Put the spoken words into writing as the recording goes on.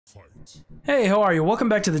Hey, how are you? Welcome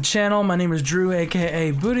back to the channel. My name is Drew,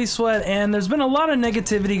 aka Booty Sweat, and there's been a lot of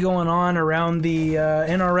negativity going on around the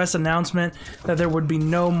NRS announcement that there would be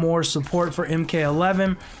no more support for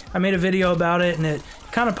MK11. I made a video about it and it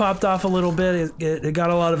kind of popped off a little bit. It got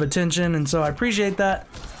a lot of attention, and so I appreciate that.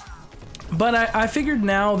 But I figured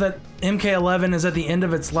now that MK11 is at the end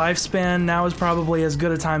of its lifespan, now is probably as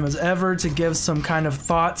good a time as ever to give some kind of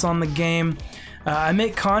thoughts on the game. I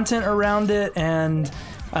make content around it, and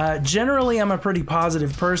generally I'm a pretty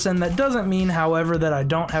positive person. That doesn't mean, however, that I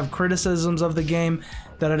don't have criticisms of the game,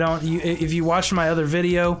 that I don't. If you watched my other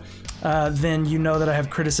video, then you know that I have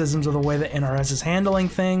criticisms of the way that NRS is handling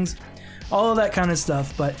things, all of that kind of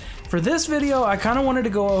stuff. But for this video, I kind of wanted to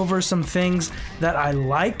go over some things that I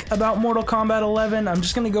like about Mortal Kombat 11. I'm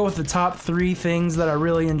just going to go with the top 3 things that I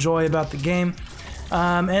really enjoy about the game.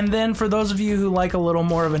 And then for those of you who like a little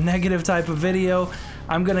more of a negative type of video,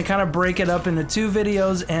 I'm going to kind of break it up into 2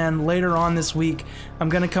 videos, and later on this week I'm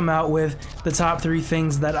going to come out with the top 3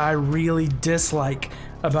 things that I really dislike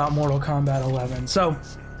about Mortal Kombat 11. So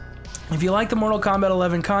if you like the Mortal Kombat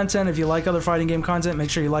 11 content, if you like other fighting game content, make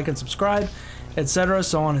sure you like and subscribe, etc.,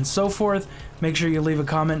 so on and so forth. Make sure you leave a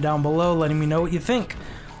comment down below letting me know what you think.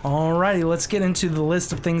 Alrighty, let's get into the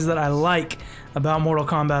list of things that I like about Mortal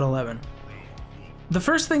Kombat 11. The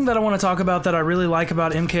first thing that I want to talk about that I really like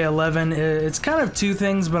about MK11, it's kind of 2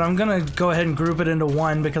 things, but I'm going to go ahead and group it into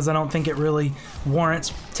 1 because I don't think it really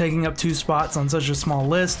warrants taking up 2 spots on such a small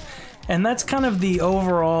list. And that's kind of the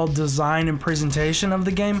overall design and presentation of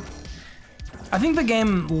the game. I think the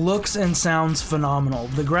game looks and sounds phenomenal.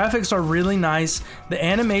 The graphics are really nice. The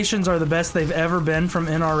animations are the best they've ever been from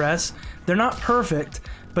NRS. They're not perfect,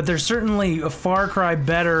 but they're certainly a far cry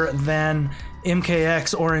better than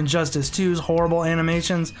MKX or Injustice 2's horrible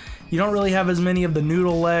animations. You don't really have as many of the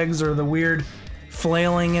noodle legs or the weird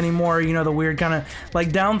flailing anymore, you know, the weird kind of,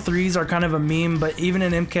 like, down 3s are kind of a meme, but even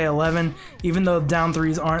in MK11, even though down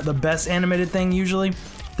 3s aren't the best animated thing usually,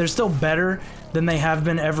 they're still better than they have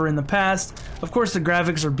been ever in the past. Of course, the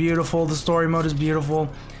graphics are beautiful, the story mode is beautiful,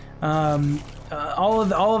 all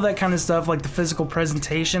of that kind of stuff, like the physical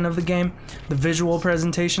presentation of the game, the visual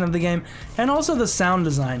presentation of the game, and also the sound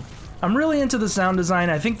design. I'm really into the sound design.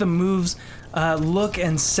 I think the moves look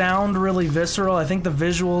and sound really visceral. I think the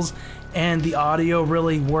visuals and the audio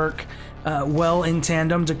really work well in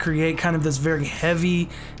tandem to create kind of this very heavy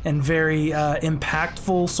and very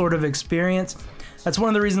impactful sort of experience. That's one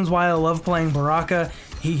of the reasons why I love playing Baraka.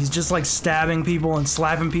 He's just like stabbing people and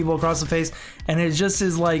slapping people across the face, and it just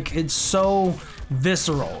is like, it's so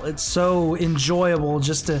visceral. It's so enjoyable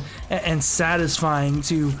just to, and satisfying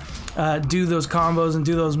to do those combos and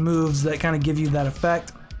do those moves that kind of give you that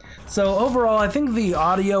effect. So overall, I think the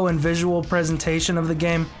audio and visual presentation of the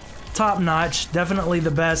game, top notch, definitely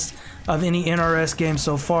the best of any NRS game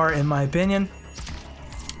so far in my opinion.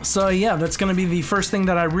 So yeah, that's going to be the first thing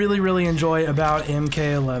that I really enjoy about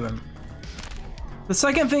MK11. The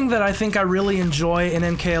second thing that I think I really enjoy in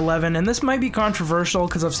MK11, and this might be controversial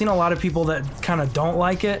because I've seen a lot of people that kind of don't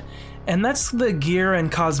like it, and that's the gear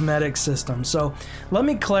and cosmetic system. So let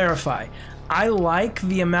me clarify. I like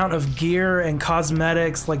the amount of gear and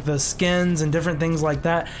cosmetics, like the skins and different things like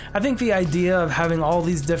that. I think the idea of having all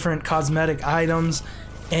these different cosmetic items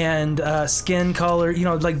and skin color, you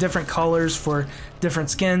know, like different colors for different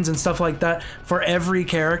skins and stuff like that for every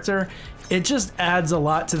character, it just adds a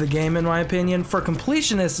lot to the game in my opinion. For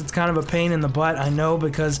completionists, it's kind of a pain in the butt, I know,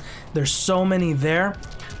 because there's so many there.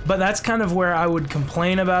 But that's kind of where I would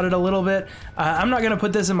complain about it a little bit. I'm not going to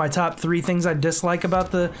put this in my top 3 things I dislike about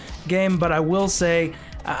the game, but I will say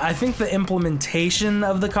I think the implementation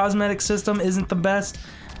of the cosmetic system isn't the best.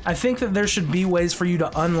 I think that there should be ways for you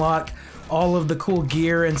to unlock all of the cool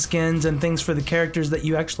gear and skins and things for the characters that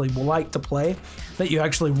you actually like to play, that you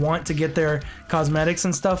actually want to get their cosmetics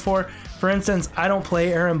and stuff for. For instance, I don't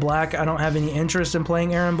play Aaron Black. I don't have any interest in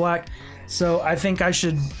playing Aaron Black, so I think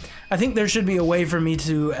there should be a way for me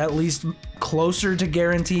to at least closer to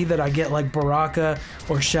guarantee that I get like Baraka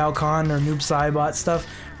or Shao Kahn or Noob Saibot stuff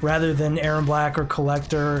rather than Aaron Black or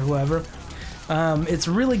Collector or whoever. It's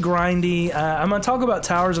really grindy. I'm going to talk about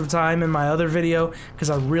Towers of Time in my other video because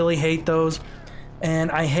I really hate those. And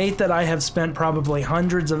I hate that I have spent probably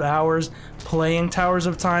hundreds of hours playing Towers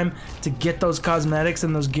of Time to get those cosmetics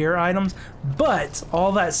and those gear items. But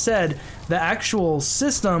all that said, the actual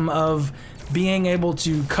system of being able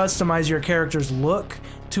to customize your character's look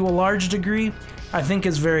to a large degree, I think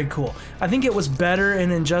is very cool. I think it was better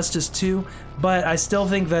in Injustice 2, but I still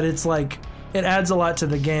think that it's like, it adds a lot to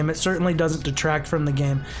the game. It certainly doesn't detract from the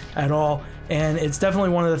game at all, and it's definitely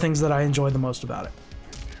one of the things that I enjoy the most about it.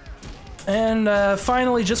 And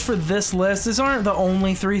finally, just for this list, these aren't the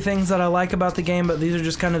only 3 things that I like about the game, but these are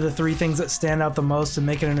just kind of the 3 things that stand out the most and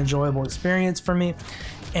make it an enjoyable experience for me.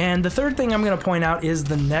 And the third thing I'm going to point out is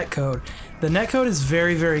the netcode. The netcode is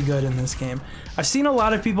very, very good in this game. I've seen a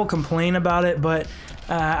lot of people complain about it, but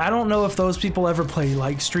I don't know if those people ever play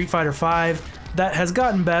like Street Fighter V. That has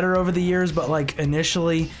gotten better over the years, but like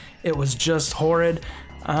initially it was just horrid.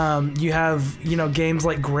 You have, you know, games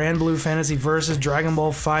like Grand Blue Fantasy Versus, Dragon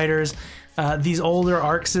Ball Fighters, these older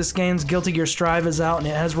ArcSys games. Guilty Gear Strive is out and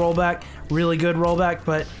it has rollback, really good rollback,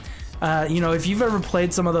 but you know, if you've ever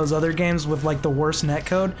played some of those other games with like the worst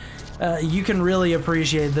netcode, you can really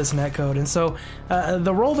appreciate this netcode. And so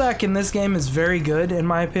the rollback in this game is very good in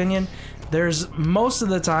my opinion. There's most of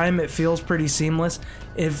the time it feels pretty seamless.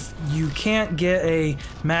 If you can't get a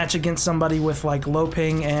match against somebody with like low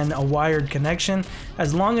ping and a wired connection,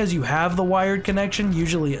 as long as you have the wired connection,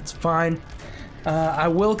 usually it's fine. I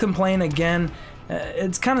will complain again.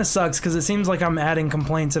 It's kind of sucks because it seems like I'm adding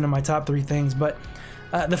complaints into my top 3 things, but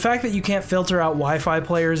the fact that you can't filter out Wi-Fi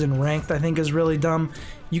players in ranked I think is really dumb.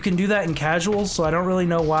 You can do that in casuals, so I don't really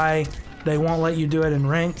know why they won't let you do it in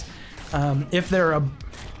ranked. If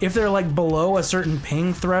they're like below a certain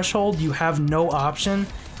ping threshold, you have no option,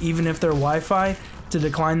 even if they're Wi-Fi, to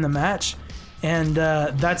decline the match. And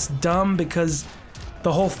that's dumb because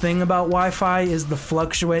the whole thing about Wi-Fi is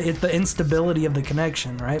the instability of the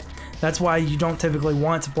connection, right? That's why you don't typically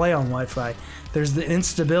want to play on Wi-Fi. There's the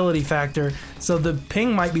instability factor, so the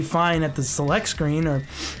ping might be fine at the select screen or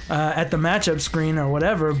at the matchup screen or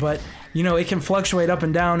whatever, but you know, it can fluctuate up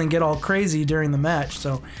and down and get all crazy during the match.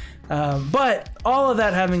 So but all of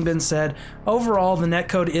that having been said, overall the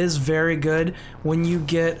netcode is very good when you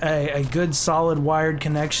get a good solid wired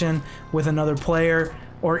connection with another player,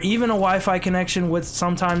 or even a Wi-Fi connection with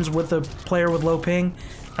sometimes with a player with low ping.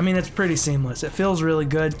 I mean, it's pretty seamless. It feels really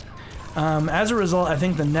good. As a result, I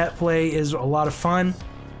think the net play is a lot of fun.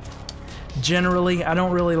 Generally, I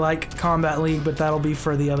don't really like Combat League, but that'll be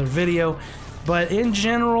for the other video. But in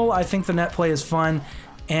general, I think the net play is fun,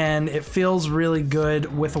 and it feels really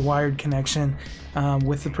good with a wired connection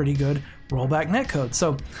with a pretty good rollback netcode.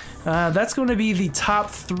 So that's going to be the top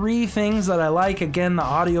 3 things that I like. Again, the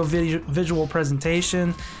audio visual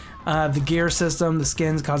presentation, the gear system, the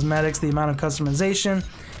skins, cosmetics, the amount of customization,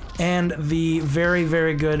 and the very,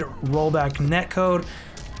 very good rollback netcode,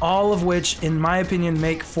 all of which, in my opinion,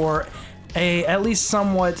 make for a at least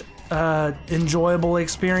somewhat enjoyable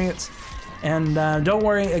experience. And don't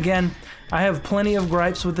worry, again, I have plenty of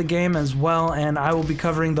gripes with the game as well, and I will be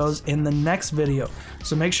covering those in the next video.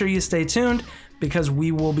 So make sure you stay tuned, because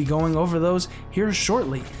we will be going over those here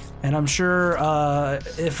shortly. And I'm sure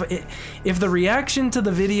if the reaction to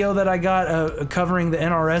the video that I got covering the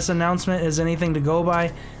NRS announcement is anything to go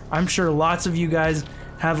by, I'm sure lots of you guys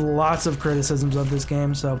have lots of criticisms of this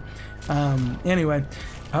game. So anyway,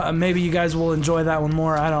 maybe you guys will enjoy that one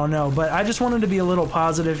more, I don't know. But I just wanted to be a little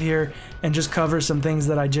positive here and just cover some things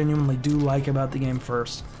that I genuinely do like about the game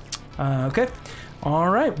first. Okay,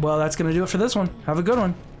 alright, well that's going to do it for this one. Have a good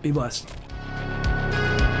one. Be blessed.